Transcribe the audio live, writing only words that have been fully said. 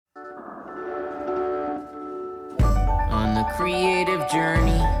creative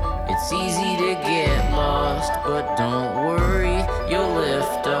journey. It's easy to get lost, but don't worry, you'll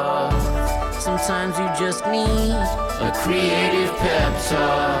lift off. Sometimes you just need a creative pep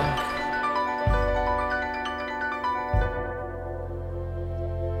talk.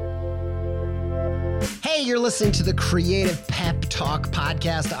 Hey, you're listening to the Creative Pep Talk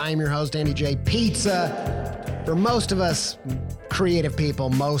podcast. I'm your host, Andy J. Pizza. For most of us creative people,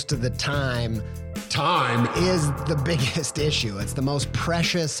 most of the time is the biggest issue. It's the most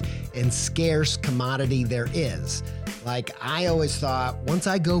precious and scarce commodity there is. Like, I always thought, once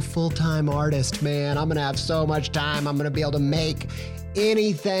I go full-time artist, man, I'm gonna have so much time. I'm gonna be able to make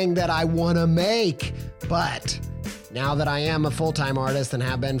anything that I wanna make. But now that I am a full-time artist and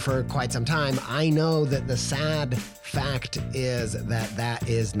have been for quite some time, I know that the sad fact is that that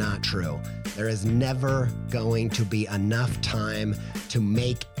is not true. There is never going to be enough time to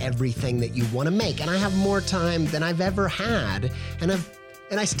make everything that you want to make. And I have more time than I've ever had. And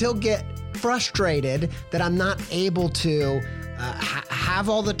I still get frustrated that I'm not able to have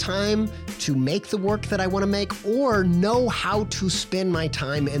all the time to make the work that I want to make or know how to spend my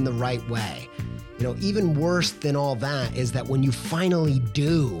time in the right way. You know, even worse than all that is that when you finally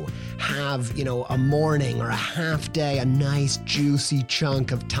do have, a morning or a half day, a nice juicy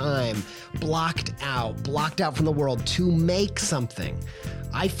chunk of time blocked out from the world to make something,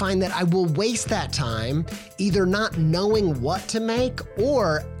 I find that I will waste that time either not knowing what to make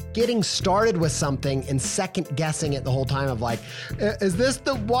or getting started with something and second guessing it the whole time of like, is this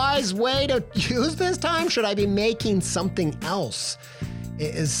the wise way to use this time? Should I be making something else?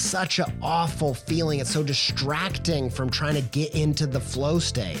 It is such an awful feeling. It's so distracting from trying to get into the flow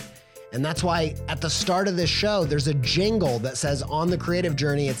state. And that's why at the start of this show, there's a jingle that says, on the creative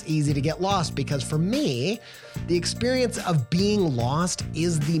journey, it's easy to get lost. Because for me, the experience of being lost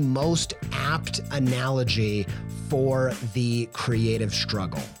is the most apt analogy for the creative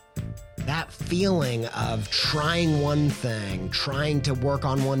struggle. That feeling of trying one thing, trying to work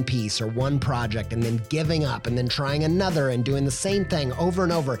on one piece or one project and then giving up and then trying another and doing the same thing over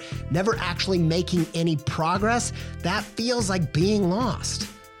and over, never actually making any progress, that feels like being lost.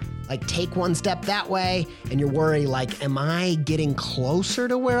 Like, take one step that way and you're worried, like, am I getting closer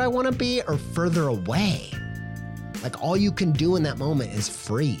to where I want to be or further away? Like, all you can do in that moment is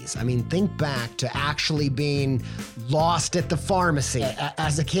freeze. I mean, think back to actually being lost at the pharmacy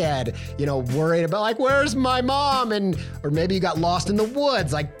as a kid, worried about like, where's my mom? Or maybe you got lost in the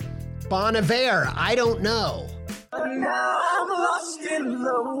woods, like Bon Iver, I don't know. Now I'm lost in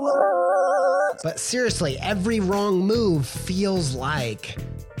the woods. But seriously, every wrong move feels like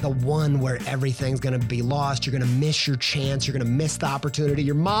the one where everything's gonna be lost. You're gonna miss your chance. You're gonna miss the opportunity.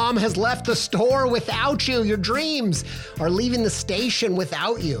 Your mom has left the store without you. Your dreams are leaving the station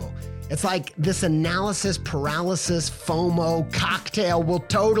without you. It's like this analysis paralysis FOMO cocktail will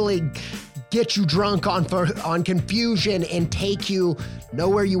totally get you drunk on confusion and take you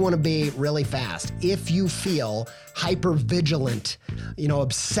nowhere you want to be really fast. If you feel hyper vigilant,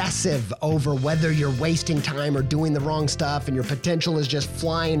 obsessive over whether you're wasting time or doing the wrong stuff and your potential is just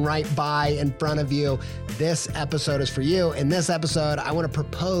flying right by in front of you, this episode is for you. In this episode, I want to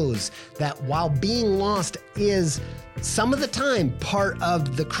propose that while being lost is some of the time part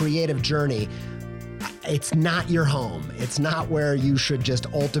of the creative journey, it's not your home. It's not where you should just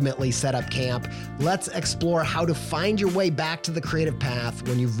ultimately set up camp. Let's explore how to find your way back to the creative path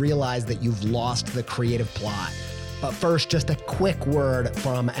when you've realized that you've lost the creative plot. But first, just a quick word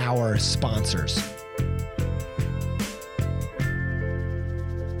from our sponsors.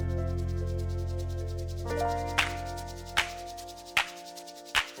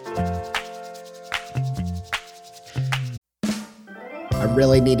 I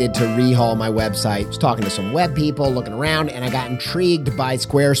really needed to rehaul my website. I was talking to some web people, looking around, and I got intrigued by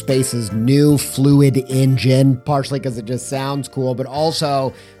Squarespace's new Fluid engine, partially because it just sounds cool, but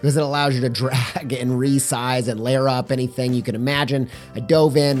also because it allows you to drag and resize and layer up anything you can imagine. I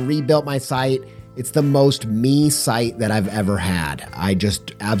dove in, rebuilt my site. It's the most me site that I've ever had. I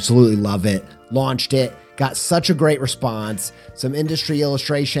just absolutely love it. Launched it. Got such a great response. Some industry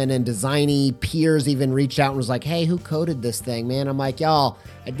illustration and designy peers even reached out and was like, hey, who coded this thing, man? I'm like, y'all,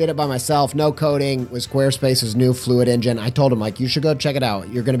 I did it by myself. No coding. With Squarespace's new Fluid engine. I told him, like, you should go check it out.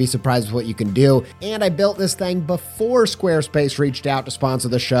 You're going to be surprised with what you can do. And I built this thing before Squarespace reached out to sponsor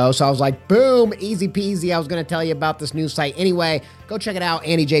the show. So I was like, boom, easy peasy. I was going to tell you about this new site anyway. Go check it out,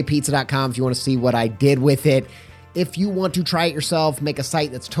 andyjpizza.com, if you want to see what I did with it. If you want to try it yourself, make a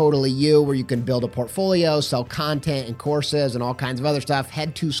site that's totally you, where you can build a portfolio, sell content and courses and all kinds of other stuff,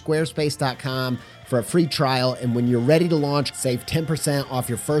 head to squarespace.com for a free trial. And when you're ready to launch, save 10% off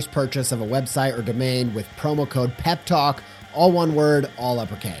your first purchase of a website or domain with promo code PEPTALK, All one word, all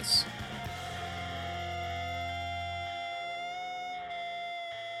uppercase.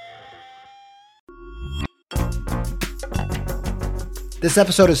 This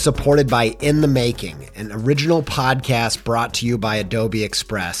episode is supported by In the Making, an original podcast brought to you by Adobe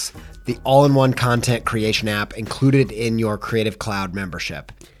Express, the all-in-one content creation app included in your Creative Cloud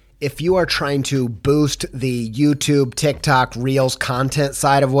membership. If you are trying to boost the YouTube, TikTok, Reels content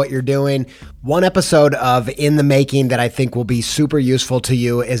side of what you're doing, one episode of In the Making that I think will be super useful to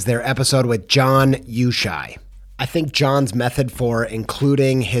you is their episode with John Ushai. I think John's method for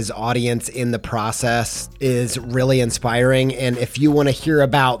including his audience in the process is really inspiring. And if you want to hear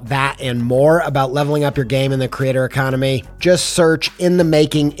about that and more about leveling up your game in the creator economy, just search In the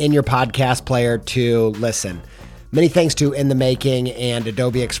Making in your podcast player to listen. Many thanks to In the Making and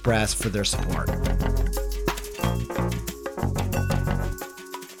Adobe Express for their support.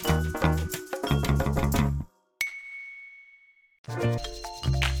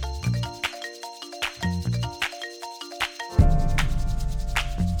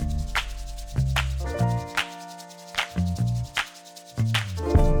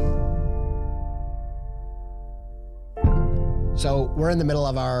 So we're in the middle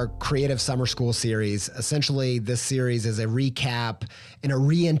of our Creative Summer School series. Essentially, this series is a recap and a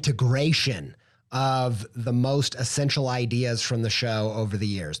reintegration of the most essential ideas from the show over the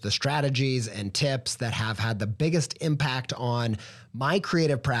years, the strategies and tips that have had the biggest impact on my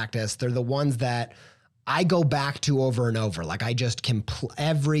creative practice. They're the ones that I go back to over and over. Like I just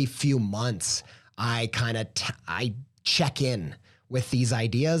every few months, I check in with these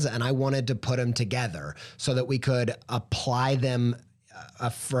ideas, and I wanted to put them together so that we could apply them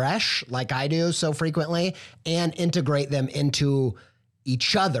afresh, like I do so frequently, and integrate them into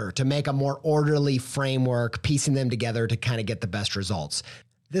each other to make a more orderly framework, piecing them together to kind of get the best results.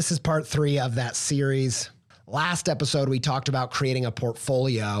 This is part 3 of that series. Last episode, we talked about creating a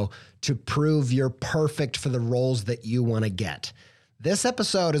portfolio to prove you're perfect for the roles that you want to get. This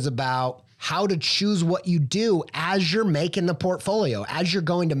episode is about how to choose what you do as you're making the portfolio, as you're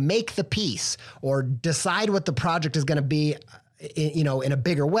going to make the piece or decide what the project is going to be, in a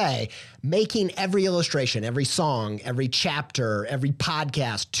bigger way, making every illustration, every song, every chapter, every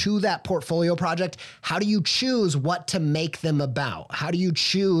podcast to that portfolio project. How do you choose what to make them about? How do you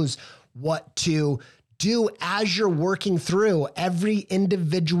choose what to do as you're working through every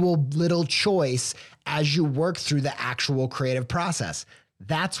individual little choice as you work through the actual creative process?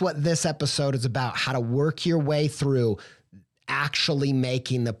 That's what this episode is about, how to work your way through actually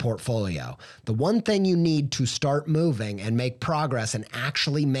making the portfolio. The one thing you need to start moving and make progress and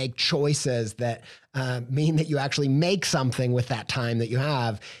actually make choices that mean that you actually make something with that time that you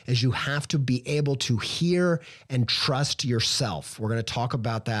have is you have to be able to hear and trust yourself. We're going to talk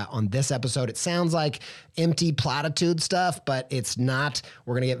about that on this episode. It sounds like empty platitude stuff, but it's not.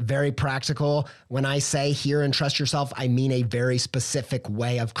 We're going to get very practical. When I say hear and trust yourself, I mean a very specific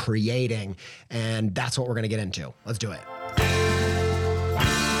way of creating, and that's what we're going to get into. Let's do it.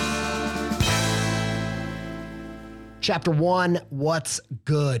 Chapter 1, what's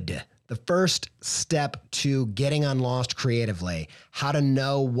good? The first step to getting unlost creatively, how to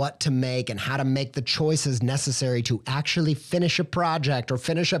know what to make and how to make the choices necessary to actually finish a project or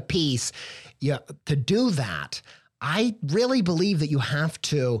finish a piece. To do that, I really believe that you have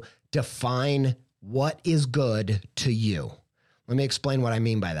to define what is good to you. Let me explain what I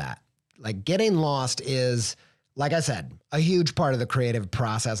mean by that. Like getting lost is, like I said, a huge part of the creative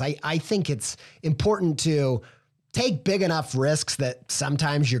process. I think it's important to take big enough risks that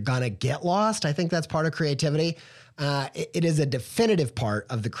sometimes you're going to get lost. I think that's part of creativity. It is a definitive part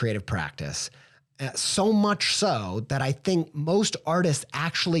of the creative practice. So much so that I think most artists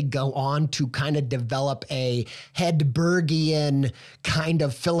actually go on to kind of develop a Hedbergian kind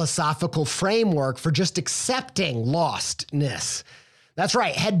of philosophical framework for just accepting lostness. That's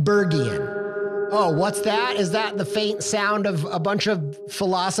right, Hedbergian. Oh, what's that? Is that the faint sound of a bunch of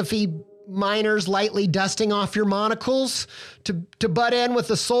philosophy miners lightly dusting off your monocles to butt in with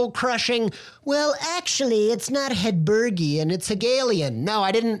the soul-crushing, well, actually, it's not Hedbergian, it's Hegelian. No,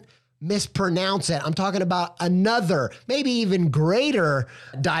 I didn't mispronounce it. I'm talking about another, maybe even greater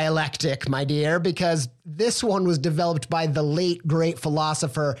dialectic, my dear, because this one was developed by the late, great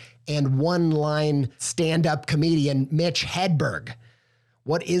philosopher and one-line stand-up comedian Mitch Hedberg.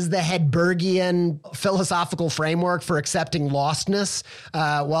 What is the Hedbergian philosophical framework for accepting lostness?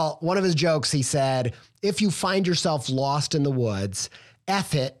 Well, one of his jokes, he said, if you find yourself lost in the woods,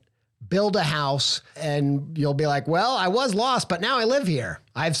 F it, build a house, and you'll be like, well, I was lost, but now I live here.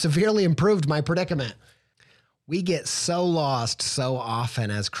 I've severely improved my predicament. We get so lost so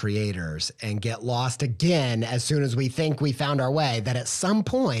often as creators and get lost again as soon as we think we found our way that at some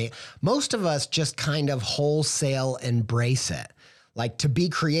point, most of us just kind of wholesale embrace it. Like, to be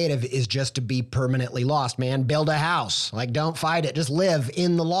creative is just to be permanently lost, man. Build a house. Like, don't fight it. Just live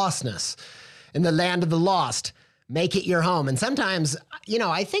in the lostness, in the land of the lost. Make it your home. And sometimes,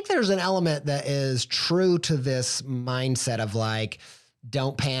 I think there's an element that is true to this mindset of like,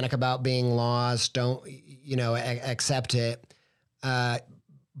 don't panic about being lost. Don't, accept it.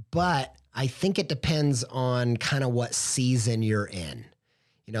 But I think it depends on kind of what season you're in.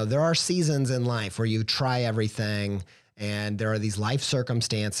 There are seasons in life where you try everything, and there are these life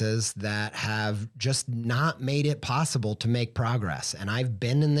circumstances that have just not made it possible to make progress. And I've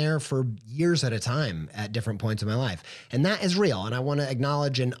been in there for years at a time at different points in my life. And that is real. And I want to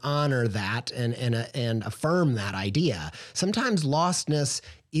acknowledge and honor that and affirm that idea. Sometimes lostness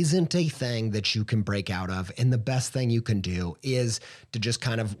isn't a thing that you can break out of. And the best thing you can do is to just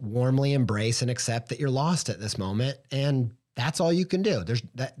kind of warmly embrace and accept that you're lost at this moment. And that's all you can do.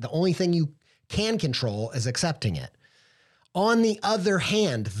 The only thing you can control is accepting it. On the other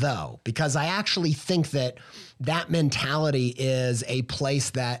hand, though, because I actually think that mentality is a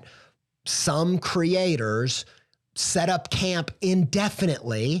place that some creators set up camp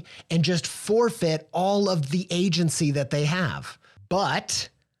indefinitely and just forfeit all of the agency that they have. But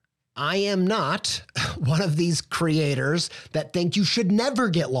I am not one of these creators that think you should never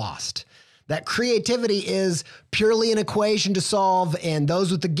get lost. That creativity is purely an equation to solve, and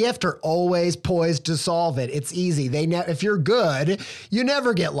those with the gift are always poised to solve it. It's easy. If you're good, you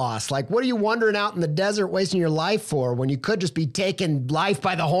never get lost. Like, what are you wandering out in the desert wasting your life for when you could just be taking life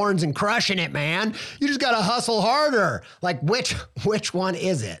by the horns and crushing it, man? You just got to hustle harder. Like, which one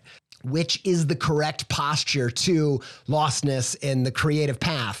is it? Which is the correct posture to lostness in the creative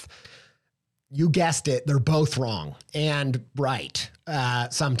path? You guessed it. They're both wrong and right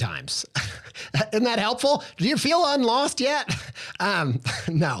sometimes. Isn't that helpful? Do you feel unlost yet?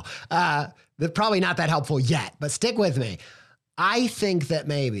 No, they're probably not that helpful yet, but stick with me. I think that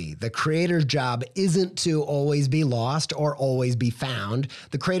maybe the creator's job isn't to always be lost or always be found.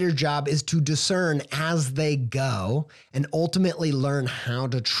 The creator's job is to discern as they go and ultimately learn how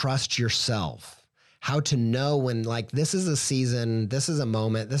to trust yourself. How to know when, like, this is a season, this is a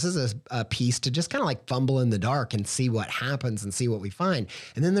moment, this is a piece to just kind of like fumble in the dark and see what happens and see what we find.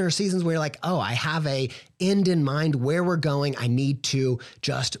 And then there are seasons where you're like, oh, I have a end in mind where we're going. I need to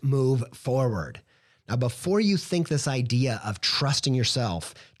just move forward. Now, before you think this idea of trusting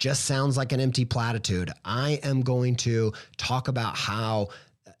yourself just sounds like an empty platitude, I am going to talk about how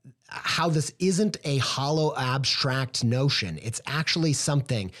this isn't a hollow, abstract notion. It's actually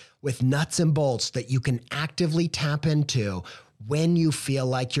something with nuts and bolts that you can actively tap into when you feel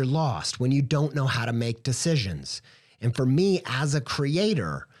like you're lost, when you don't know how to make decisions. And for me, as a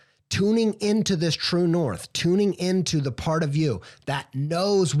creator, tuning into this true north, tuning into the part of you that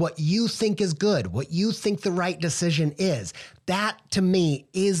knows what you think is good, what you think the right decision is, that to me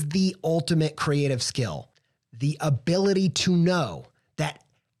is the ultimate creative skill. The ability to know that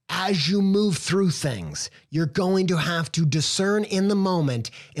as you move through things, you're going to have to discern in the moment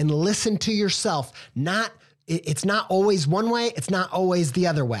and listen to yourself. It's not always one way. It's not always the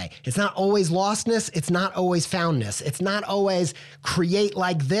other way. It's not always lostness. It's not always foundness. It's not always create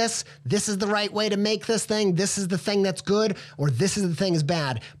like this. This is the right way to make this thing. This is the thing that's good, or this is the thing is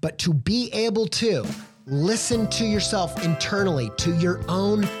bad. But to be able to listen to yourself internally, to your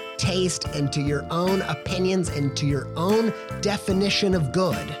own taste and to your own opinions and to your own definition of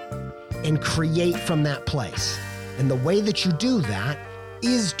good, and create from that place. And the way that you do that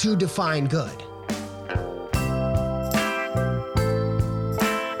is to define good.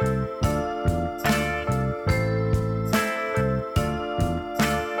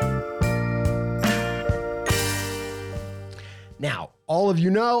 Now, all of you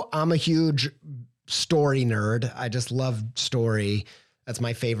know I'm a huge story nerd. I just love story. That's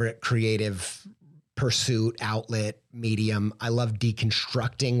my favorite creative pursuit, outlet, medium. I love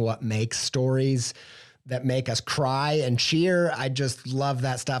deconstructing what makes stories that make us cry and cheer. I just love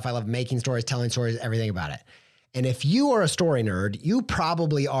that stuff. I love making stories, telling stories, everything about it. And if you are a story nerd, you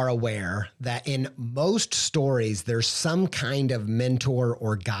probably are aware that in most stories, there's some kind of mentor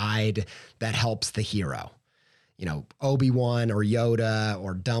or guide that helps the hero. Obi-Wan or Yoda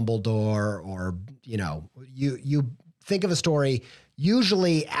or Dumbledore, or, you think of a story.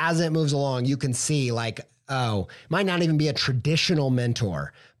 Usually as it moves along, you can see like, oh, might not even be a traditional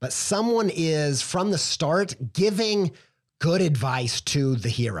mentor, but someone is from the start giving good advice to the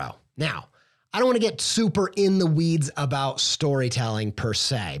hero. Now, I don't want to get super in the weeds about storytelling per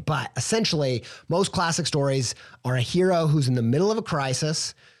se, but essentially most classic stories are a hero who's in the middle of a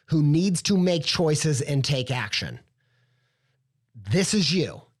crisis, who needs to make choices and take action. This is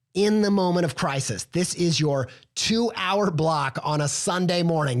you in the moment of crisis. This is your 2-hour block on a Sunday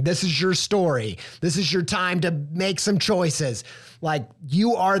morning. This is your story. This is your time to make some choices. Like,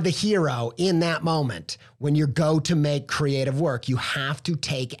 you are the hero in that moment. When you go to make creative work, you have to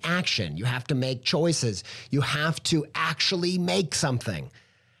take action. You have to make choices. You have to actually make something.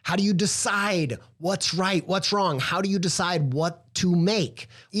 How do you decide what's right, what's wrong? How do you decide what to make?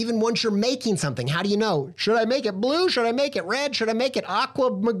 Even once you're making something, how do you know? Should I make it blue? Should I make it red? Should I make it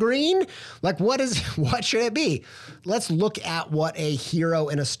aquamarine? Like, what should it be? Let's look at what a hero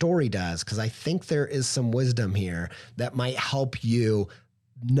in a story does, because I think there is some wisdom here that might help you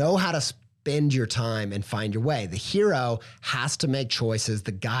know how to spend your time and find your way. The hero has to make choices.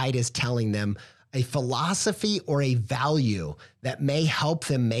 The guide is telling them a philosophy or a value that may help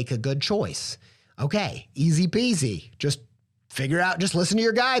them make a good choice. Okay, easy peasy. Just listen to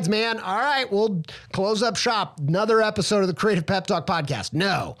your guides, man. All right, we'll close up shop. Another episode of the Creative Pep Talk podcast.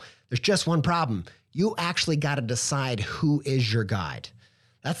 No, there's just one problem. You actually got to decide who is your guide.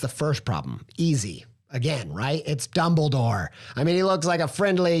 That's the first problem. Easy. Again, right? It's Dumbledore. I mean, he looks like a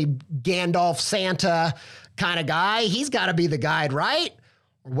friendly Gandalf Santa kind of guy. He's got to be the guide, right?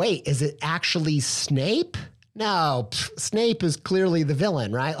 Wait, is it actually Snape? No, Snape is clearly the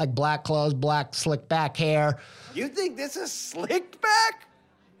villain, right? Like black clothes, black slick back hair. You think this is slicked back?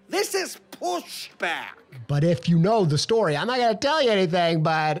 This is pushed back. But if you know the story, I'm not going to tell you anything,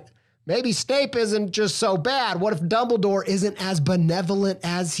 but maybe Snape isn't just so bad. What if Dumbledore isn't as benevolent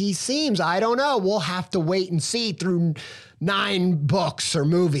as he seems? I don't know. We'll have to wait and see through 9 books or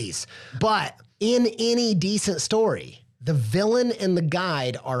movies. But in any decent story, the villain and the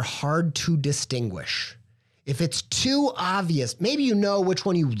guide are hard to distinguish. If it's too obvious, maybe you know which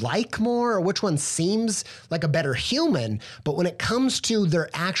one you like more or which one seems like a better human, but when it comes to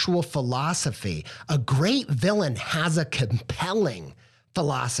their actual philosophy, a great villain has a compelling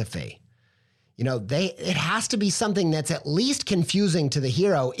philosophy. You know, it has to be something that's at least confusing to the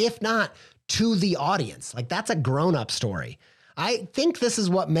hero, if not to the audience. Like, that's a grown-up story. I think this is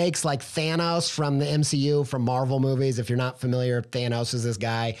what makes like Thanos from the MCU, from Marvel movies. If you're not familiar, Thanos is this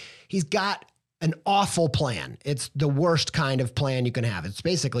guy. He's got an awful plan. It's the worst kind of plan you can have. It's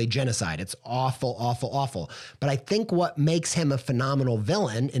basically genocide. It's awful, awful, awful. But I think what makes him a phenomenal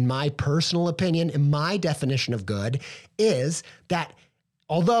villain, in my personal opinion, in my definition of good, is that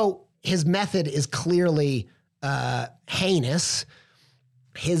although his method is clearly heinous,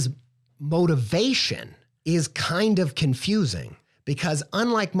 his motivation is kind of confusing, because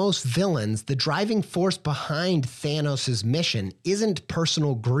unlike most villains, the driving force behind Thanos' mission isn't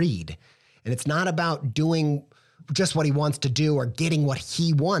personal greed. And it's not about doing just what he wants to do or getting what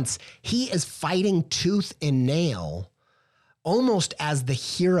he wants. He is fighting tooth and nail, almost as the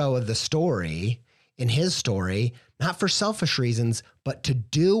hero of the story, in his story, not for selfish reasons, but to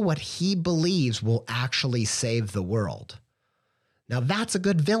do what he believes will actually save the world. Now, that's a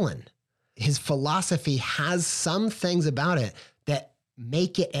good villain. His philosophy has some things about it that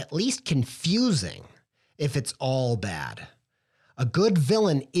make it at least confusing if it's all bad. A good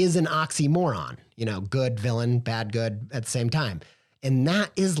villain is an oxymoron, you know, good villain, bad good at the same time. And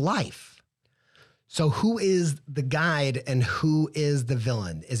that is life. So who is the guide and who is the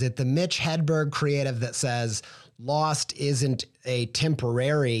villain? Is it the Mitch Hedberg creative that says Lost isn't a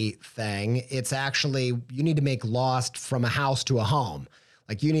temporary thing? It's actually, you need to make Lost from a house to a home.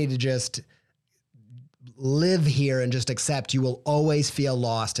 Like, you need to just live here and just accept you will always feel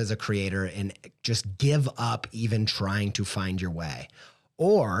lost as a creator and just give up even trying to find your way?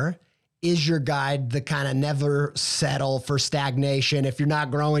 Or is your guide the kind of never settle for stagnation, if you're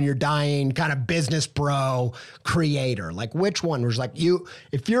not growing, you're dying, kind of business bro creator? Like, which one was like,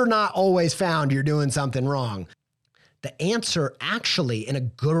 if you're not always found, you're doing something wrong? The answer actually in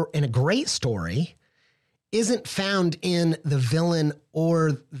a great story isn't found in the villain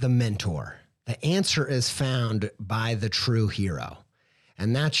or the mentor. The answer is found by the true hero.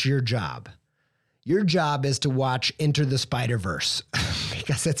 And that's your job. Your job is to watch Into the Spider-Verse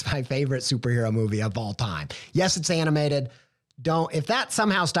because it's my favorite superhero movie of all time. Yes, it's animated. If that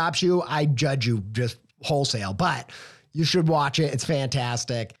somehow stops you, I judge you just wholesale, but you should watch it. It's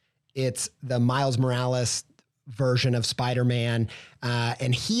fantastic. It's the Miles Morales version of Spider-Man.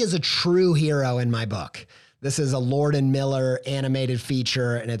 And he is a true hero in my book. This is a Lord and Miller animated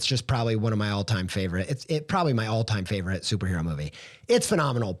feature, and it's just probably one of my all-time favorite. It's probably my all-time favorite superhero movie. It's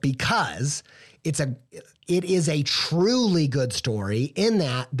phenomenal because it is a truly good story in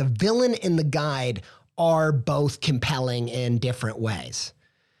that the villain and the guide are both compelling in different ways.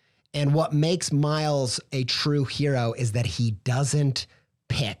 And what makes Miles a true hero is that he doesn't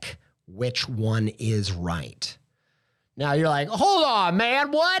pick which one is right. Now you're like, hold on,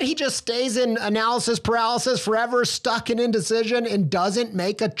 man, what? He just stays in analysis paralysis forever, stuck in indecision, and doesn't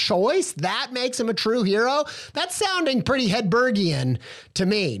make a choice? That makes him a true hero? That's sounding pretty Hedbergian to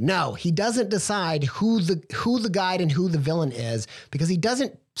me. No, he doesn't decide who the guide and who the villain is, because he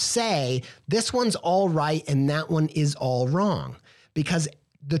doesn't say this one's all right and that one is all wrong. Because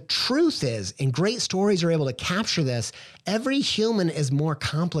the truth is, and great stories are able to capture this, every human is more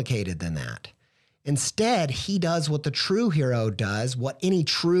complicated than that. Instead, he does what the true hero does, what any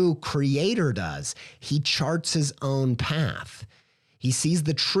true creator does. He charts his own path. He sees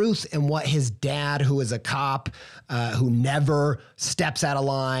the truth in what his dad, who is a cop, who never steps out of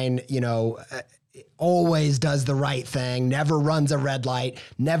line, always does the right thing, never runs a red light,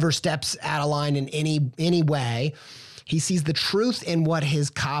 never steps out of line in any way. He sees the truth in what his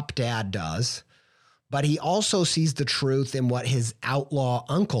cop dad does, but he also sees the truth in what his outlaw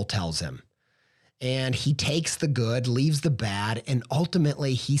uncle tells him. And he takes the good, leaves the bad, and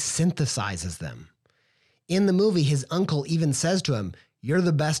ultimately he synthesizes them. In the movie, his uncle even says to him, "You're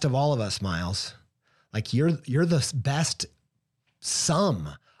the best of all of us, Miles. Like you're the best sum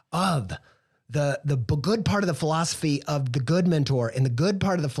of the good part of the philosophy of the good mentor and the good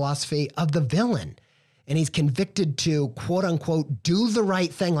part of the philosophy of the villain." And he's convicted to, quote unquote, do the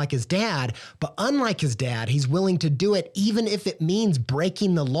right thing like his dad. But unlike his dad, he's willing to do it even if it means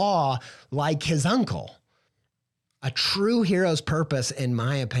breaking the law like his uncle. A true hero's purpose, in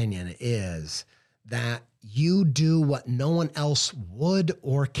my opinion, is that you do what no one else would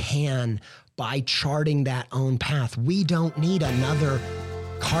or can by charting that own path. We don't need another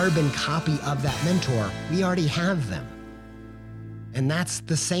carbon copy of that mentor. We already have them. And that's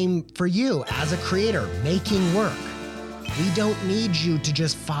the same for you as a creator making work. We don't need you to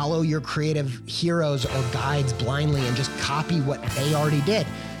just follow your creative heroes or guides blindly and just copy what they already did.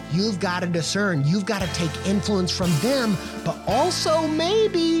 You've got to discern. You've got to take influence from them, but also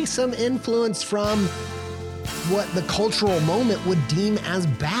maybe some influence from what the cultural moment would deem as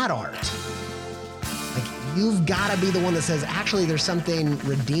bad art. You've got to be the one that says, actually, there's something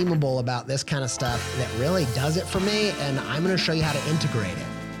redeemable about this kind of stuff that really does it for me, and I'm going to show you how to integrate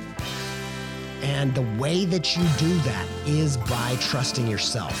it. And the way that you do that is by trusting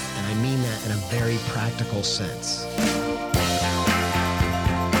yourself, and I mean that in a very practical sense.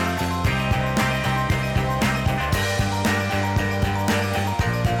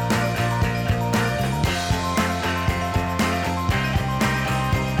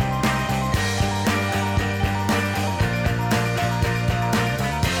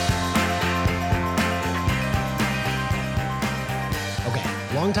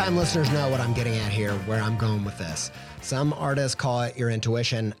 Longtime listeners know what I'm getting at here, where I'm going with this. Some artists call it your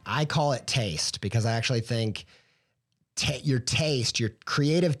intuition. I call it taste, because I actually think your taste, your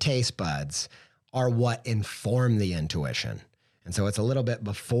creative taste buds are what inform the intuition. And so it's a little bit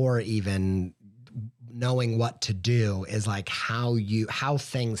before even knowing what to do, is like how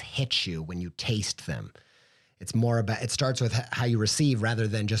things hit you when you taste them. It's more about, it starts with how you receive rather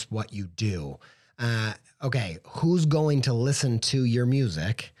than just what you do. Okay, who's going to listen to your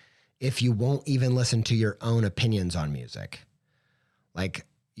music if you won't even listen to your own opinions on music? Like,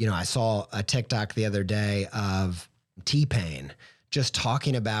 I saw a TikTok the other day of T-Pain just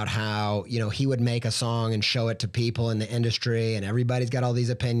talking about how, he would make a song and show it to people in the industry, and everybody's got all these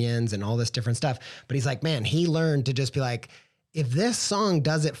opinions and all this different stuff. But he's like, man, he learned to just be like, if this song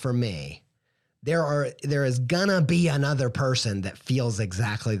does it for me, there is gonna be another person that feels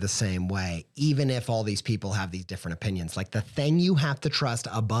exactly the same way, even if all these people have these different opinions. Like, the thing you have to trust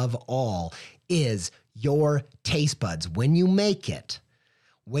above all is your taste buds. When you make it,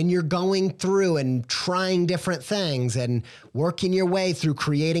 when you're going through and trying different things and working your way through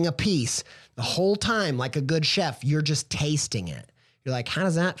creating a piece, the whole time, like a good chef, you're just tasting it. You're like, how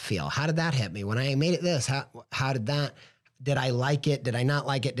does that feel? How did that hit me? When I made it this, how did that... Did I like it? Did I not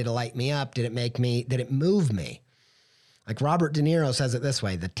like it? Did it light me up? Did it move me? Like Robert De Niro says it this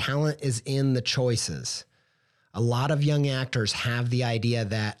way, the talent is in the choices. A lot of young actors have the idea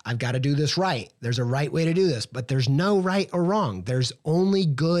that I've got to do this right. There's a right way to do this, but there's no right or wrong. There's only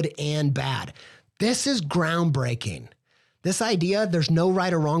good and bad. This is groundbreaking. This idea, there's no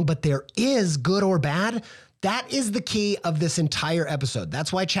right or wrong, but there is good or bad. That is the key of this entire episode.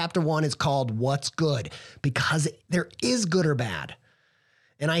 That's why chapter 1 is called What's Good, because there is good or bad.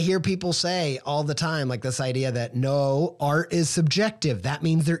 And I hear people say all the time, like this idea that no, art is subjective. That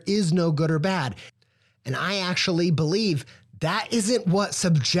means there is no good or bad. And I actually believe that isn't what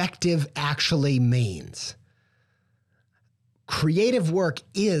subjective actually means. Creative work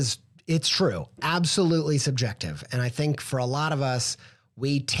is, it's true, absolutely subjective. And I think for a lot of us,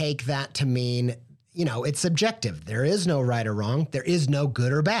 we take that to mean, it's subjective. There is no right or wrong. There is no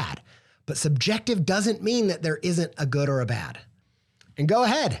good or bad. But subjective doesn't mean that there isn't a good or a bad. And go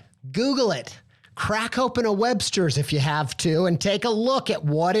ahead, Google it. Crack open a Webster's if you have to and take a look at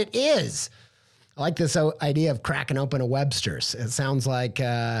what it is. I like this idea of cracking open a Webster's. It sounds like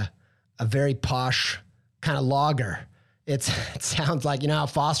a very posh kind of lager. It sounds like, how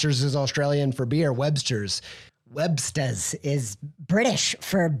Foster's is Australian for beer, Webster's. Webster's is British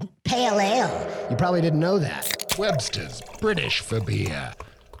for pale ale. You probably didn't know that. Webster's, British for beer.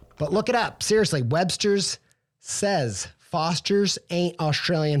 But look it up. Seriously, Webster's says Foster's ain't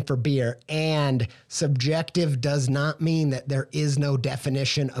Australian for beer, and subjective does not mean that there is no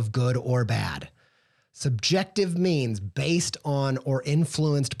definition of good or bad. Subjective means based on or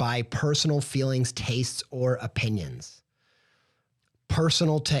influenced by personal feelings, tastes, or opinions.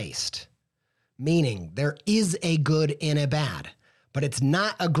 Personal taste, meaning there is a good and a bad, but it's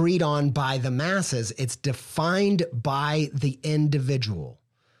not agreed on by the masses. It's defined by the individual.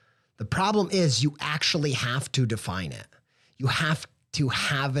 The problem is you actually have to define it. You have to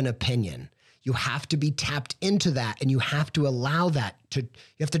have an opinion. You have to be tapped into that, and you have to allow that you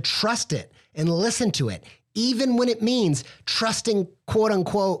have to trust it and listen to it, even when it means trusting quote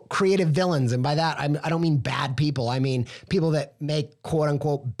unquote creative villains. And by that, I don't mean bad people. I mean people that make quote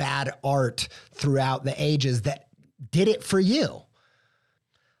unquote bad art throughout the ages that did it for you.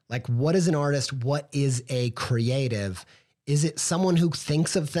 Like, what is an artist? What is a creative? Is it someone who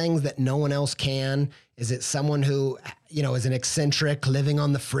thinks of things that no one else can? Is it someone who, is an eccentric living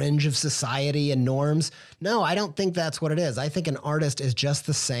on the fringe of society and norms? No, I don't think that's what it is. I think an artist is just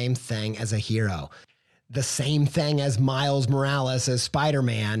the same thing as a hero. The same thing as Miles Morales as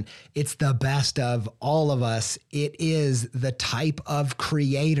Spider-Man. It's the best of all of us. It is the type of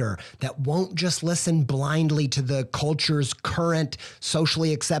creator that won't just listen blindly to the culture's current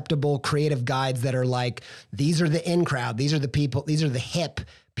socially acceptable creative guides that are like, these are the in crowd, these are the people, these are the hip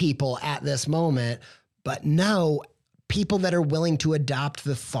people at this moment. But no, people that are willing to adopt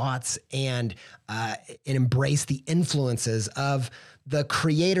the thoughts and embrace the influences of the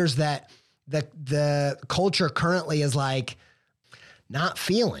creators that the culture currently is like not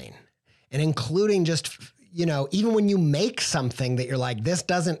feeling, and including just, even when you make something that you're like, this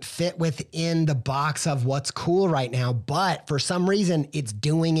doesn't fit within the box of what's cool right now, but for some reason it's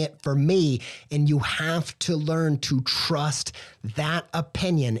doing it for me. And you have to learn to trust that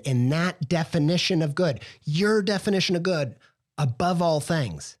opinion and that definition of good, your definition of good above all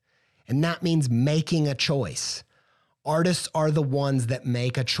things. And that means making a choice. Artists are the ones that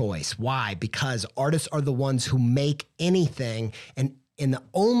make a choice. Why? Because artists are the ones who make anything, and the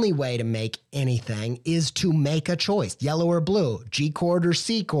only way to make anything is to make a choice. Yellow or blue, G chord or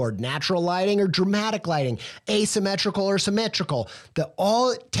C chord, natural lighting or dramatic lighting, asymmetrical or symmetrical.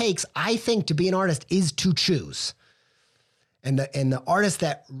 All it takes, I think, to be an artist is to choose. And the artists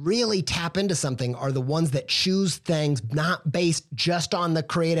that really tap into something are the ones that choose things not based just on the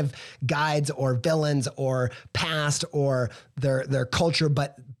creative guides or villains or past or their culture,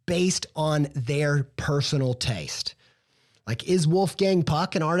 but based on their personal taste. Like, is Wolfgang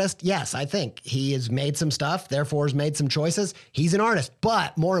Puck an artist? Yes, I think he has made some stuff, therefore has made some choices. He's an artist.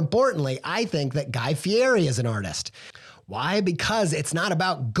 But more importantly, I think that Guy Fieri is an artist. Why? Because it's not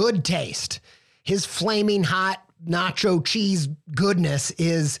about good taste. His flaming hot nacho cheese goodness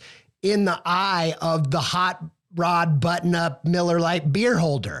is in the eye of the hot rod button-up Miller Lite beer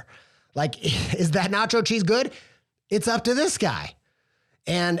holder. Like, is that nacho cheese good? It's up to this guy.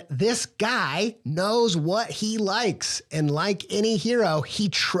 And this guy knows what he likes. And like any hero, he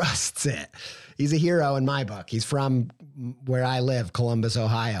trusts it. He's a hero in my book. He's from where I live, Columbus,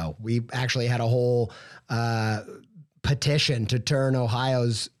 Ohio. We actually had a whole petition to turn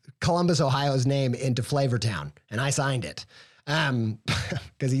Columbus, Ohio's name into Flavortown, and I signed it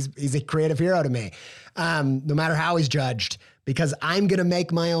because he's a creative hero to me, no matter how he's judged, because I'm going to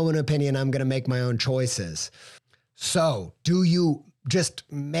make my own opinion. I'm going to make my own choices. So do you just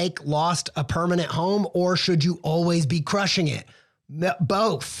make Lost a permanent home, or should you always be crushing it?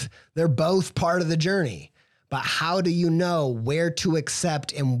 Both. They're both part of the journey. But how do you know where to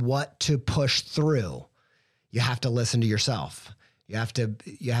accept and what to push through? You have to listen to yourself. You have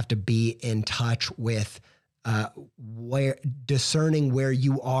to be in touch with where discerning where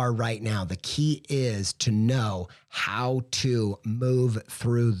you are right now. The key is to know how to move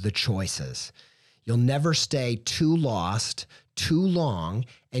through the choices. You'll never stay too lost too long,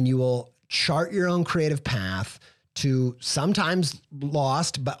 and you will chart your own creative path to sometimes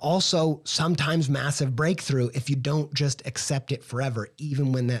lost, but also sometimes massive breakthrough if you don't just accept it forever,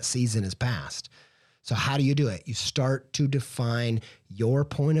 even when that season is past. So how do you do it? You start to define your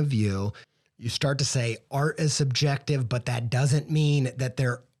point of view. You start to say art is subjective, but that doesn't mean that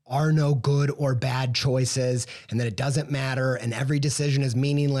there are no good or bad choices and that it doesn't matter and every decision is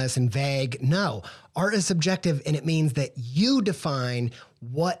meaningless and vague. No, art is subjective, and it means that you define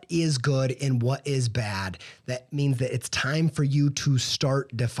what is good and what is bad. That means that it's time for you to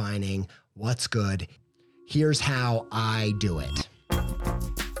start defining what's good. Here's how I do it.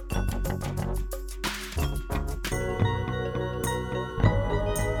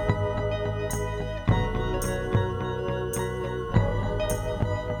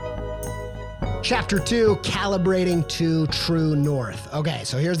 Chapter 2, calibrating to true north. Okay,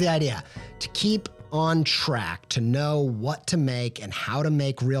 so here's the idea. To keep on track, to know what to make and how to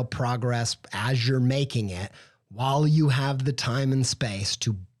make real progress as you're making it, while you have the time and space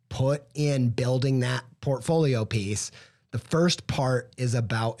to put in building that portfolio piece, the first part is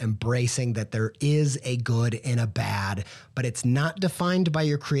about embracing that there is a good and a bad, but it's not defined by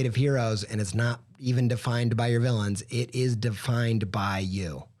your creative heroes, and it's not even defined by your villains. It is defined by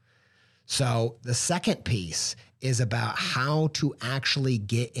you. So the second piece is about how to actually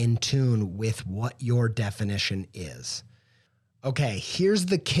get in tune with what your definition is. Okay, here's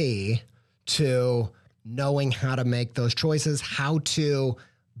the key to knowing how to make those choices, how to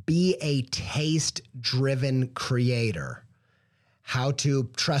be a taste-driven creator, how to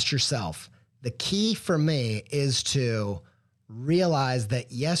trust yourself. The key for me is to realize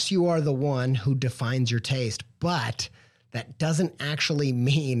that yes, you are the one who defines your taste, but that doesn't actually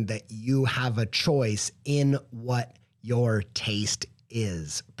mean that you have a choice in what your taste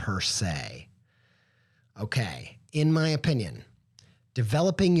is per se. Okay, in my opinion,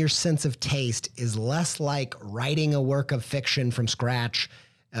 developing your sense of taste is less like writing a work of fiction from scratch,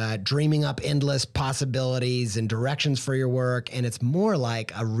 dreaming up endless possibilities and directions for your work, and it's more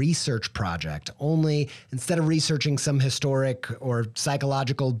like a research project. Only instead of researching some historic or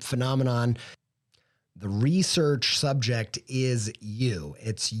psychological phenomenon, the research subject is you.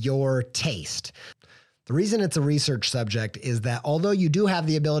 It's your taste. The reason it's a research subject is that although you do have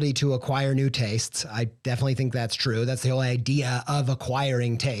the ability to acquire new tastes, I definitely think that's true. That's the whole idea of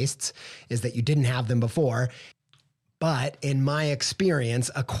acquiring tastes, is that you didn't have them before. But in my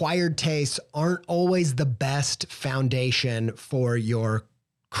experience, acquired tastes aren't always the best foundation for your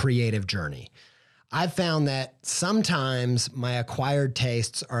creative journey. I've found that sometimes my acquired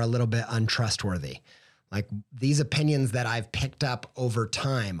tastes are a little bit untrustworthy. Like these opinions that I've picked up over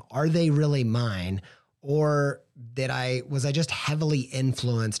time, are they really mine? Or was I just heavily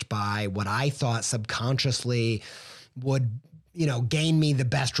influenced by what I thought subconsciously would, gain me the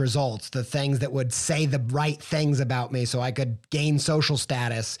best results, the things that would say the right things about me so I could gain social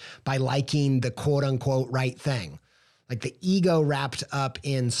status by liking the quote unquote right thing. Like the ego wrapped up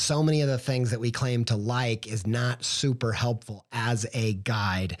in so many of the things that we claim to like is not super helpful as a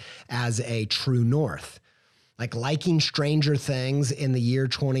guide, as a true north. Like liking Stranger Things in the year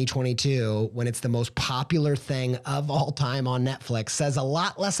 2022, when it's the most popular thing of all time on Netflix, says a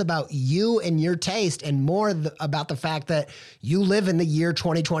lot less about you and your taste and more about the fact that you live in the year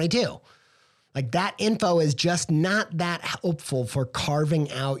 2022. Like that info is just not that helpful for carving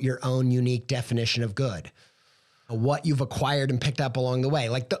out your own unique definition of good. What you've acquired and picked up along the way.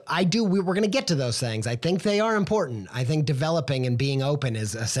 We're going to get to those things. I think they are important. I think developing and being open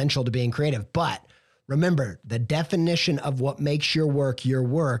is essential to being creative. But remember, the definition of what makes your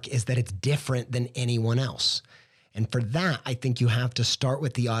work is that it's different than anyone else. And for that, I think you have to start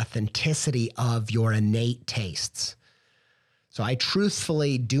with the authenticity of your innate tastes. So I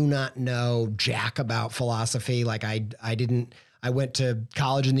truthfully do not know jack about philosophy. I went to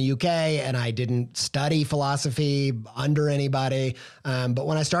college in the UK and I didn't study philosophy under anybody. But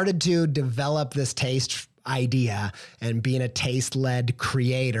when I started to develop this taste idea and being a taste-led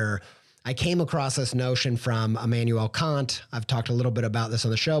creator, I came across this notion from Immanuel Kant. I've talked a little bit about this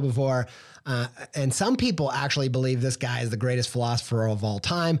on the show before. And some people actually believe this guy is the greatest philosopher of all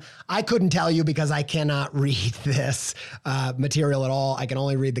time. I couldn't tell you because I cannot read this material at all. I can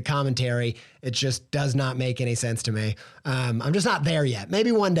only read the commentary. It just does not make any sense to me. I'm just not there yet.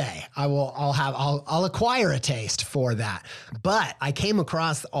 Maybe one day I'll acquire a taste for that. But I came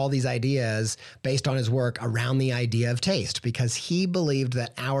across all these ideas based on his work around the idea of taste because he believed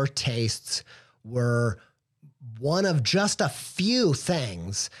that our tastes were one of just a few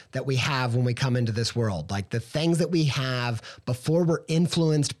things that we have when we come into this world, like the things that we have before we're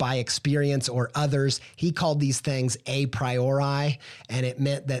influenced by experience or others. He called these things a priori, and it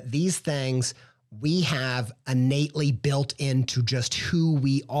meant that these things we have innately built into just who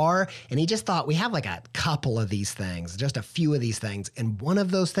we are. And he just thought we have like a couple of these things, just a few of these things. And one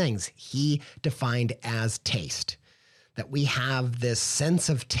of those things he defined as taste, that we have this sense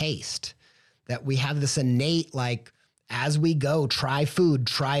of taste, that we have this innate, like, as we go, try food,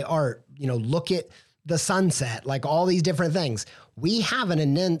 try art, look at the sunset, like all these different things. We have an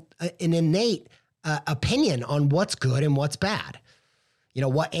innate opinion on what's good and what's bad.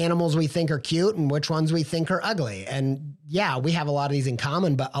 What animals we think are cute and which ones we think are ugly. And yeah, we have a lot of these in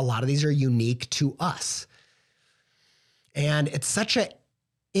common, but a lot of these are unique to us. And it's such an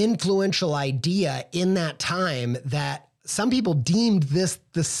influential idea in that time that some people deemed this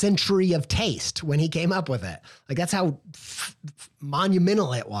the century of taste when he came up with it. Like, that's how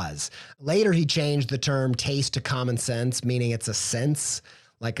monumental it was. Later, he changed the term taste to common sense, meaning it's a sense,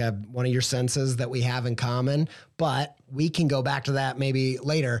 like one of your senses that we have in common. But we can go back to that maybe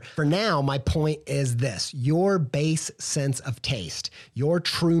later. For now, my point is this: your base sense of taste, your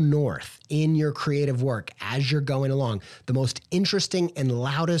true north in your creative work as you're going along, the most interesting and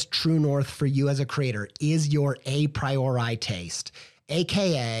loudest true north for you as a creator is your a priori taste,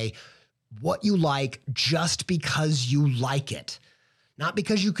 AKA what you like just because you like it. Not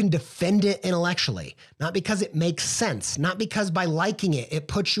because you can defend it intellectually, not because it makes sense, not because by liking it, it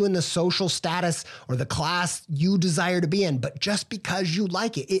puts you in the social status or the class you desire to be in, but just because you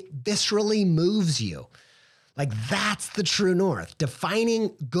like it, it viscerally moves you. Like, that's the true north,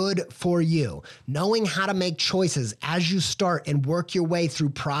 defining good for you, knowing how to make choices as you start and work your way through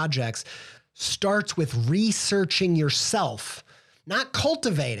projects starts with researching yourself. Not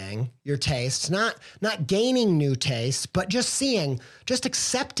cultivating your tastes, not gaining new tastes, but just seeing, just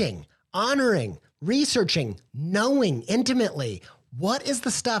accepting, honoring, researching, knowing intimately what is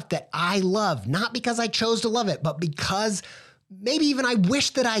the stuff that I love, not because I chose to love it, but because maybe even I wish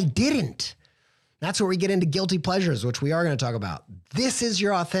that I didn't. That's where we get into guilty pleasures, which we are going to talk about. This is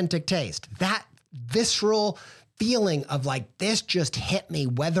your authentic taste. That visceral feeling of like, this just hit me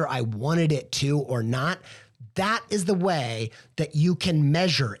whether I wanted it to or not. That is the way that you can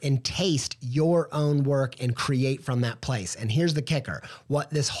measure and taste your own work and create from that place. And here's the kicker, what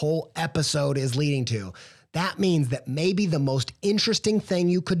this whole episode is leading to. That means that maybe the most interesting thing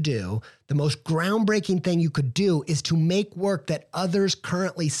you could do, the most groundbreaking thing you could do, is to make work that others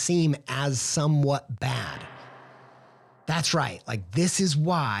currently seem as somewhat bad. That's right. Like, this is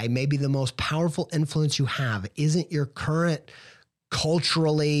why maybe the most powerful influence you have isn't your current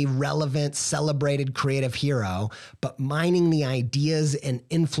culturally relevant, celebrated creative hero, but mining the ideas and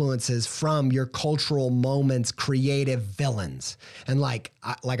influences from your cultural moments, creative villains. And like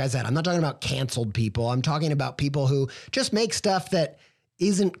I said, I'm not talking about canceled people. I'm talking about people who just make stuff that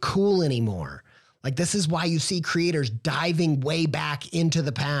isn't cool anymore. Like, this is why you see creators diving way back into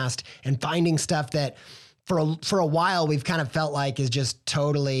the past and finding stuff that for a while we've kind of felt like is just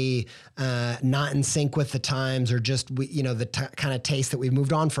totally not in sync with the times, or just the kind of taste that we've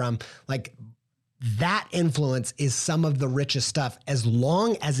moved on from. Like, that influence is some of the richest stuff, as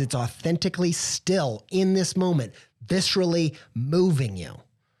long as it's authentically still in this moment, viscerally moving you.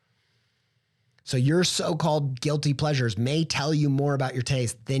 So your so-called guilty pleasures may tell you more about your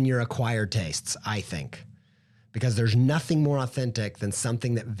taste than your acquired tastes, I think, because there's nothing more authentic than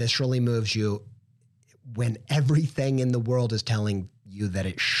something that viscerally moves you when everything in the world is telling you that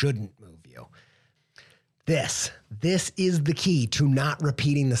it shouldn't move you. This is the key to not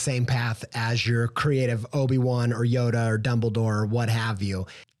repeating the same path as your creative Obi-Wan or Yoda or Dumbledore or what have you.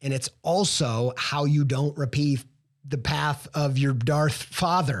 And it's also how you don't repeat the path of your Darth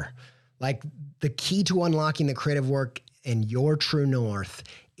father. Like, the key to unlocking the creative work in your true north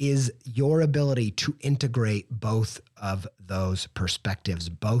is your ability to integrate both of those perspectives,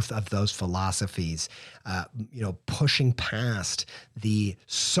 both of those philosophies, pushing past the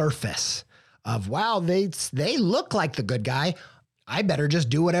surface of, wow, they look like the good guy, I better just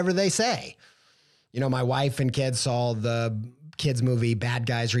do whatever they say. My wife and kids saw the kids movie Bad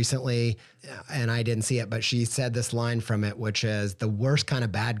Guys recently, and I didn't see it, but she said this line from it, which is, the worst kind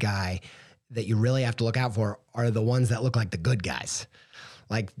of bad guy that you really have to look out for are the ones that look like the good guys.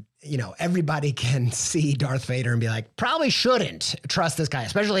 Like, everybody can see Darth Vader and be like, probably shouldn't trust this guy,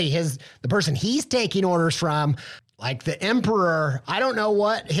 especially the person he's taking orders from, like the Emperor. I don't know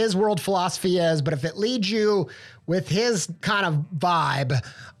what his world philosophy is, but if it leads you with his kind of vibe,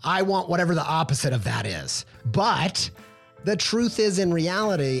 I want whatever the opposite of that is. But The truth is, in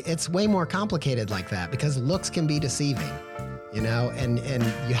reality, it's way more complicated like that because looks can be deceiving, you know, and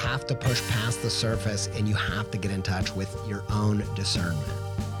you have to push past the surface and you have to get in touch with your own discernment.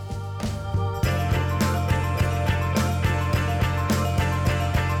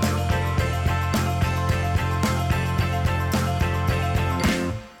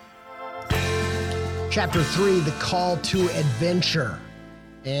 Chapter 3, The Call to Adventure.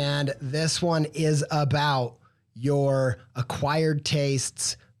 And this one is about your acquired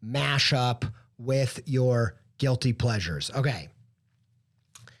tastes mash up with your guilty pleasures. Okay.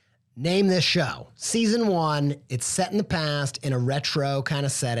 Name this show. Season 1, it's set in the past in a retro kind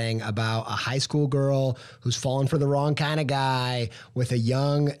of setting about a high school girl who's fallen for the wrong kind of guy with a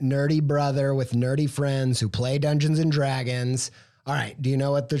young nerdy brother with nerdy friends who play Dungeons and Dragons. All right. Do you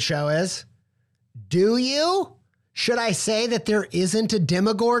know what the show is? Do you? Should I say that there isn't a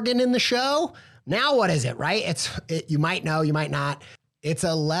Demogorgon in the show? Now what is it, right? You might know, you might not. It's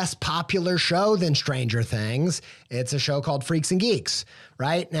a less popular show than Stranger Things. It's a show called Freaks and Geeks,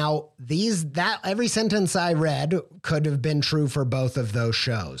 right? Now, every sentence I read could have been true for both of those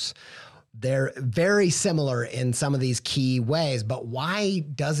shows. They're very similar in some of these key ways, but why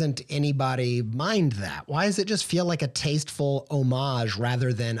doesn't anybody mind that? Why does it just feel like a tasteful homage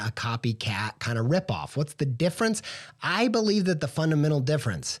rather than a copycat kind of ripoff? What's the difference? I believe that the fundamental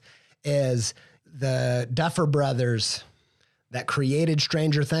difference is the Duffer Brothers that created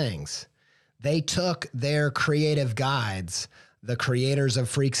Stranger Things. They took their creative guides, the creators of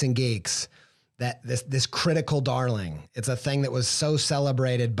Freaks and Geeks, that this critical darling. It's a thing that was so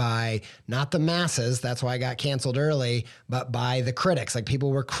celebrated by not the masses, that's why I got canceled early, but by the critics. Like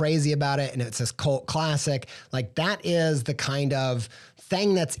people were crazy about it and it's this cult classic. Like that is the kind of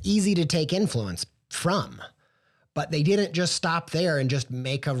thing that's easy to take influence from. But they didn't just stop there and just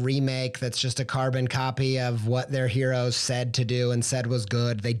make a remake that's just a carbon copy of what their heroes said to do and said was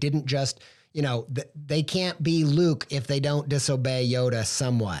good. They didn't just, they can't be Luke if they don't disobey Yoda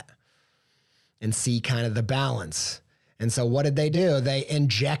somewhat and see kind of the balance. And so what did they do? They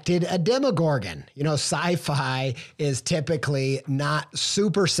injected a Demogorgon. Sci-fi is typically not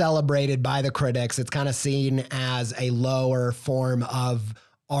super celebrated by the critics. It's kind of seen as a lower form of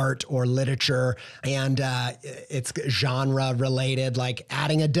art or literature, and it's genre related. Like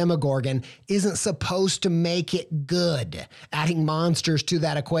adding a Demogorgon isn't supposed to make it good. Adding monsters to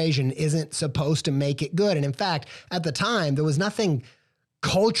that equation isn't supposed to make it good. And in fact, at the time, there was nothing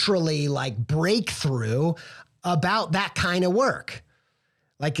culturally like breakthrough about that kind of work.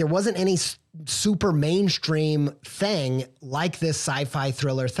 Like there wasn't any super mainstream thing like this sci-fi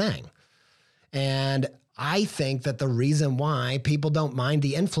thriller thing. And I think that the reason why people don't mind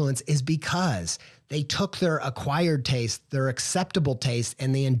the influence is because they took their acquired taste, their acceptable taste,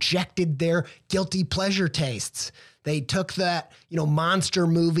 and they injected their guilty pleasure tastes. They took that, monster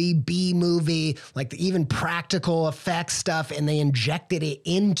movie, B movie, like the even practical effects stuff, and they injected it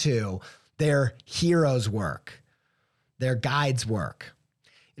into their heroes' work, their guides' work.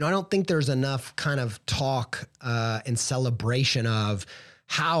 I don't think there's enough kind of talk and celebration of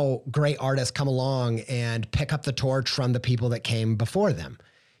how great artists come along and pick up the torch from the people that came before them.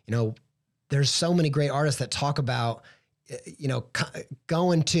 There's so many great artists that talk about,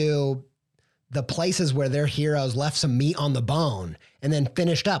 going to the places where their heroes left some meat on the bone and then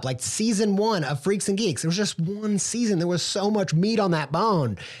finished up. Like season 1 of Freaks and Geeks, there was just one season. There was so much meat on that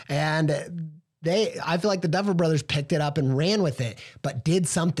bone. And I feel like the Duffer Brothers picked it up and ran with it, but did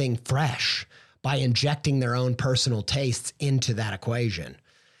something fresh by injecting their own personal tastes into that equation.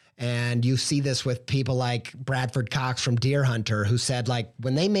 And you see this with people like Bradford Cox from Deer Hunter, who said, like,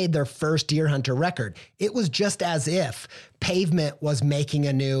 when they made their first Deer Hunter record, it was just as if Pavement was making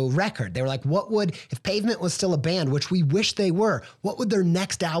a new record. They were like, if Pavement was still a band, which we wish they were, what would their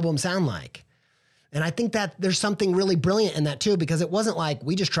next album sound like? And I think that there's something really brilliant in that too, because it wasn't like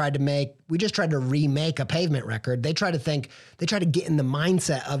we just tried to remake a Pavement record. They tried to get in the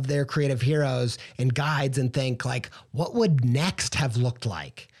mindset of their creative heroes and guides and think like, what would next have looked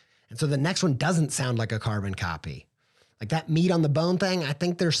like? And so the next one doesn't sound like a carbon copy. Like that meat on the bone thing, I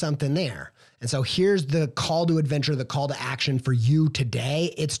think there's something there. And so here's the call to adventure, the call to action for you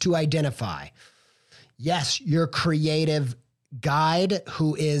today. It's to identify, yes, your creative guide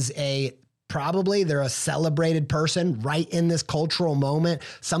who is they're a celebrated person right in this cultural moment,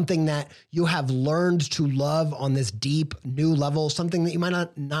 something that you have learned to love on this deep new level, something that you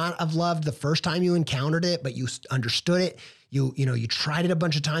might not have loved the first time you encountered it, but you understood it. You tried it a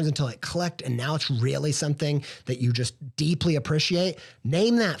bunch of times until it clicked, and now it's really something that you just deeply appreciate.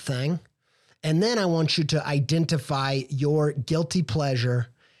 Name that thing. And then I want you to identify your guilty pleasure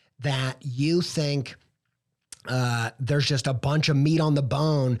that you think there's just a bunch of meat on the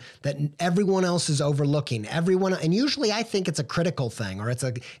bone that everyone else is overlooking. And usually I think it's a critical thing, or it's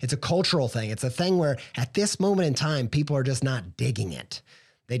a cultural thing. It's a thing where at this moment in time, people are just not digging it.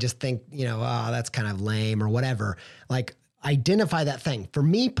 They just think, oh, that's kind of lame or whatever. Like, identify that thing. For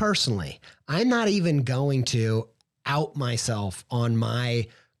me personally, I'm not even going to out myself on my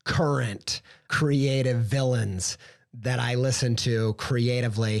current creative villains that I listen to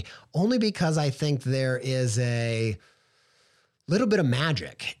creatively, only because I think there is a little bit of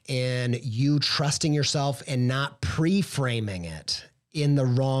magic in you trusting yourself and not pre-framing it in the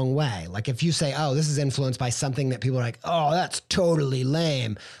wrong way. Like if you say, oh, this is influenced by something that people are like, oh, that's totally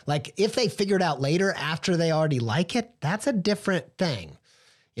lame. Like if they figure it out later after they already like it, that's a different thing,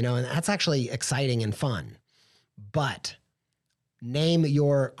 and that's actually exciting and fun. But name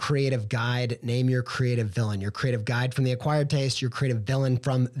your creative guide, name your creative villain, your creative guide from the acquired taste, your creative villain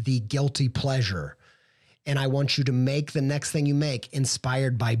from the guilty pleasure. And I want you to make the next thing you make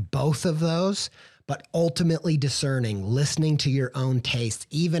inspired by both of those, but ultimately discerning, listening to your own taste,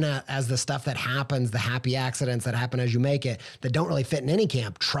 even as the stuff that happens, the happy accidents that happen as you make it, that don't really fit in any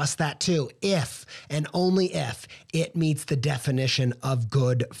camp, trust that too, if and only if it meets the definition of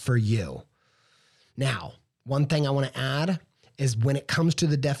good for you. Now, one thing I want to add is when it comes to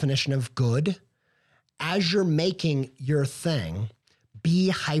the definition of good, as you're making your thing, be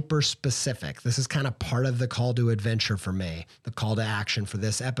hyper specific. This is kind of part of the call to adventure for me. The call to action for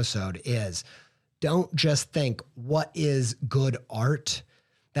this episode is don't just think, what is good art?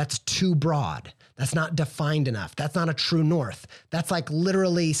 That's too broad. That's not defined enough. That's not a true north. That's like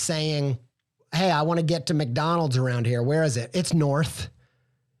literally saying, hey, I want to get to McDonald's around here. Where is it? It's north.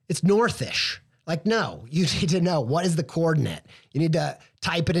 It's northish. Like, no, you need to know what is the coordinate. You need to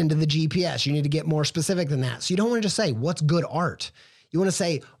type it into the GPS. You need to get more specific than that. So you don't want to just say, what's good art? You want to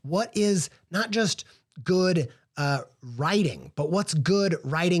say, what is not just good writing, but what's good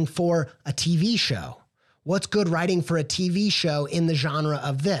writing for a TV show? What's good writing for a TV show in the genre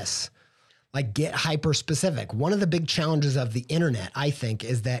of this? Like, get hyper specific. One of the big challenges of the internet, I think,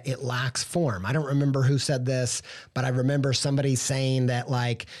 is that it lacks form. I don't remember who said this, but I remember somebody saying that,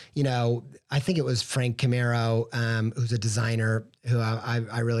 like, I think it was Frank Camaro, who's a designer who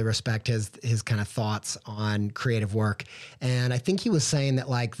I really respect his kind of thoughts on creative work. And I think he was saying that,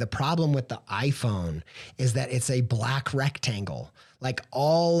 like, the problem with the iPhone is that it's a black rectangle. Like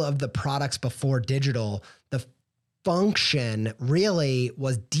all of the products before digital, the function really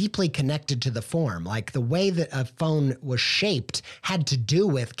was deeply connected to the form. Like the way that a phone was shaped had to do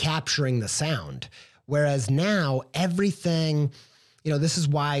with capturing the sound. Whereas now everything, this is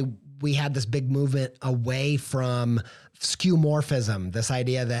why we had this big movement away from skeuomorphism, this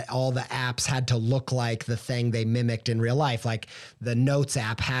idea that all the apps had to look like the thing they mimicked in real life. Like the Notes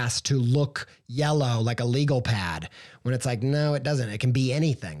app has to look yellow like a legal pad, when it's like, no, it doesn't. It can be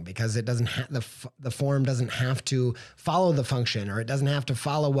anything because it doesn't the form doesn't have to follow the function, or it doesn't have to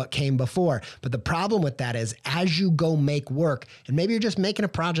follow what came before. But the problem with that is as you go make work, and maybe you're just making a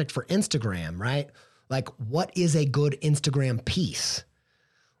project for Instagram, right? Like, what is a good Instagram piece?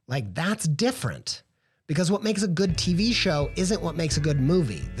 Like, that's different. Because what makes a good TV show isn't what makes a good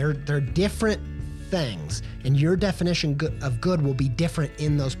movie. They're different things, and your definition of good will be different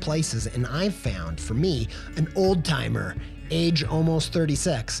in those places. And I've found, for me, an old timer, age almost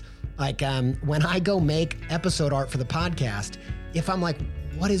 36, like when I go make episode art for the podcast, if I'm like,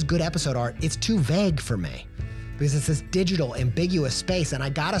 what is good episode art? It's too vague for me. Because it's this digital, ambiguous space, and I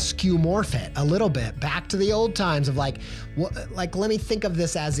gotta skeuomorph it a little bit back to the old times of like let me think of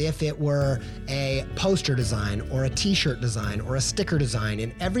this as if it were a poster design or a t-shirt design or a sticker design.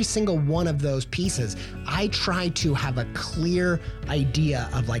 In every single one of those pieces, I try to have a clear idea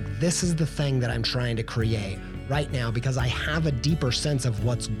of like, this is the thing that I'm trying to create right now because I have a deeper sense of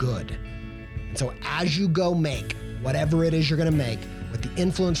what's good. And so as you go make whatever it is you're gonna make, with the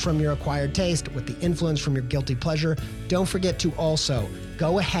influence from your acquired taste, with the influence from your guilty pleasure, don't forget to also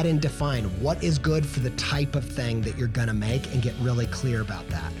go ahead and define what is good for the type of thing that you're gonna make and get really clear about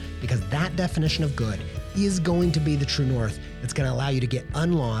that. Because that definition of good is going to be the true north that's gonna allow you to get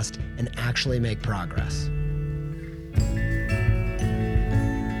unlost and actually make progress.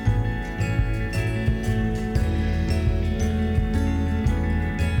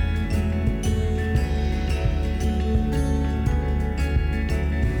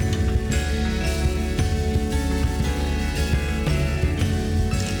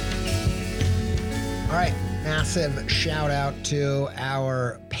 Massive shout out to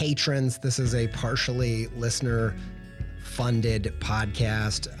our patrons. This is a partially listener funded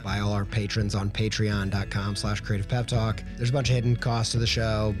podcast by all our patrons on patreon.com/creativepeptalk. There's a bunch of hidden costs to the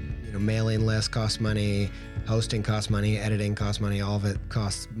show. Mailing list costs money. Hosting costs money, editing costs money, all of it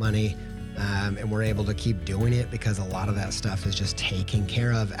costs money. And we're able to keep doing it because a lot of that stuff is just taken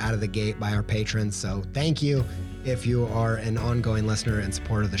care of out of the gate by our patrons. So thank you if you are an ongoing listener and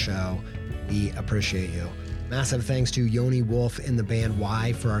supporter of the show. We appreciate you. Massive thanks to Yoni Wolf in the band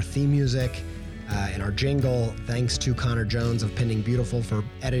Y for our theme music and our jingle. Thanks to Connor Jones of Pending Beautiful for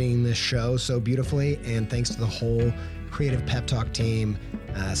editing this show so beautifully. And thanks to the whole Creative Pep Talk team,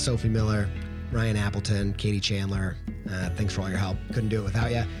 Sophie Miller, Ryan Appleton, Katie Chandler. Thanks for all your help. Couldn't do it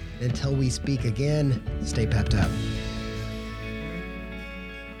without you. Until we speak again, stay pepped up.